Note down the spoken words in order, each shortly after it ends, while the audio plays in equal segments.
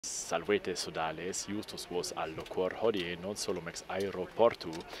Salvete sodales, justus vos al locor hodie non solum ex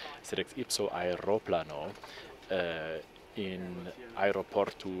aeroportu, sed ex ipso aeroplano in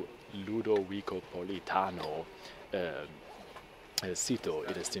aeroportu Ludovicopolitano sito,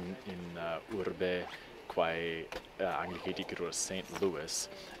 id est in urbe quae Anglicae dicere St. Louis,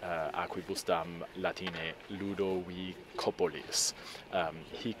 aquibusdam latine Ludovicopolis.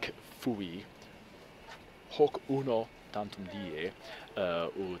 Hic fui hoc uno tantum die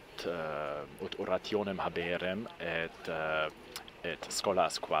ut orationem haberem et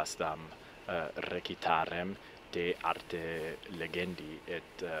scholas quasdam recitarem de arte legendi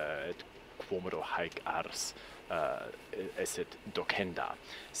et quomodo haec ars esset docenda,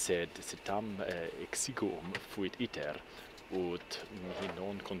 sed tam exiguum fuit iter ut mihi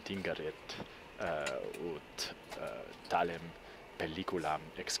non contingeret ut talem pelliculam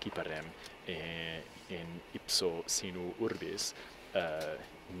exciperem in ipso sinu urbis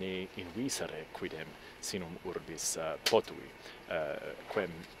ne invisere quidem sinum urbis potui,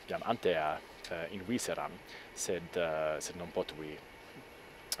 quem jam antea inviseram, sed non potui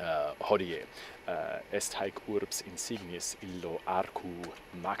hodie. Est haec urbs insignis illo arcu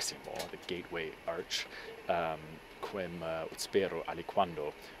maximo, the gateway arch, quem ut spero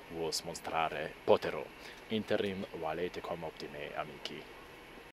aliquando vos monstrare potero, interim valete quam optime, amici.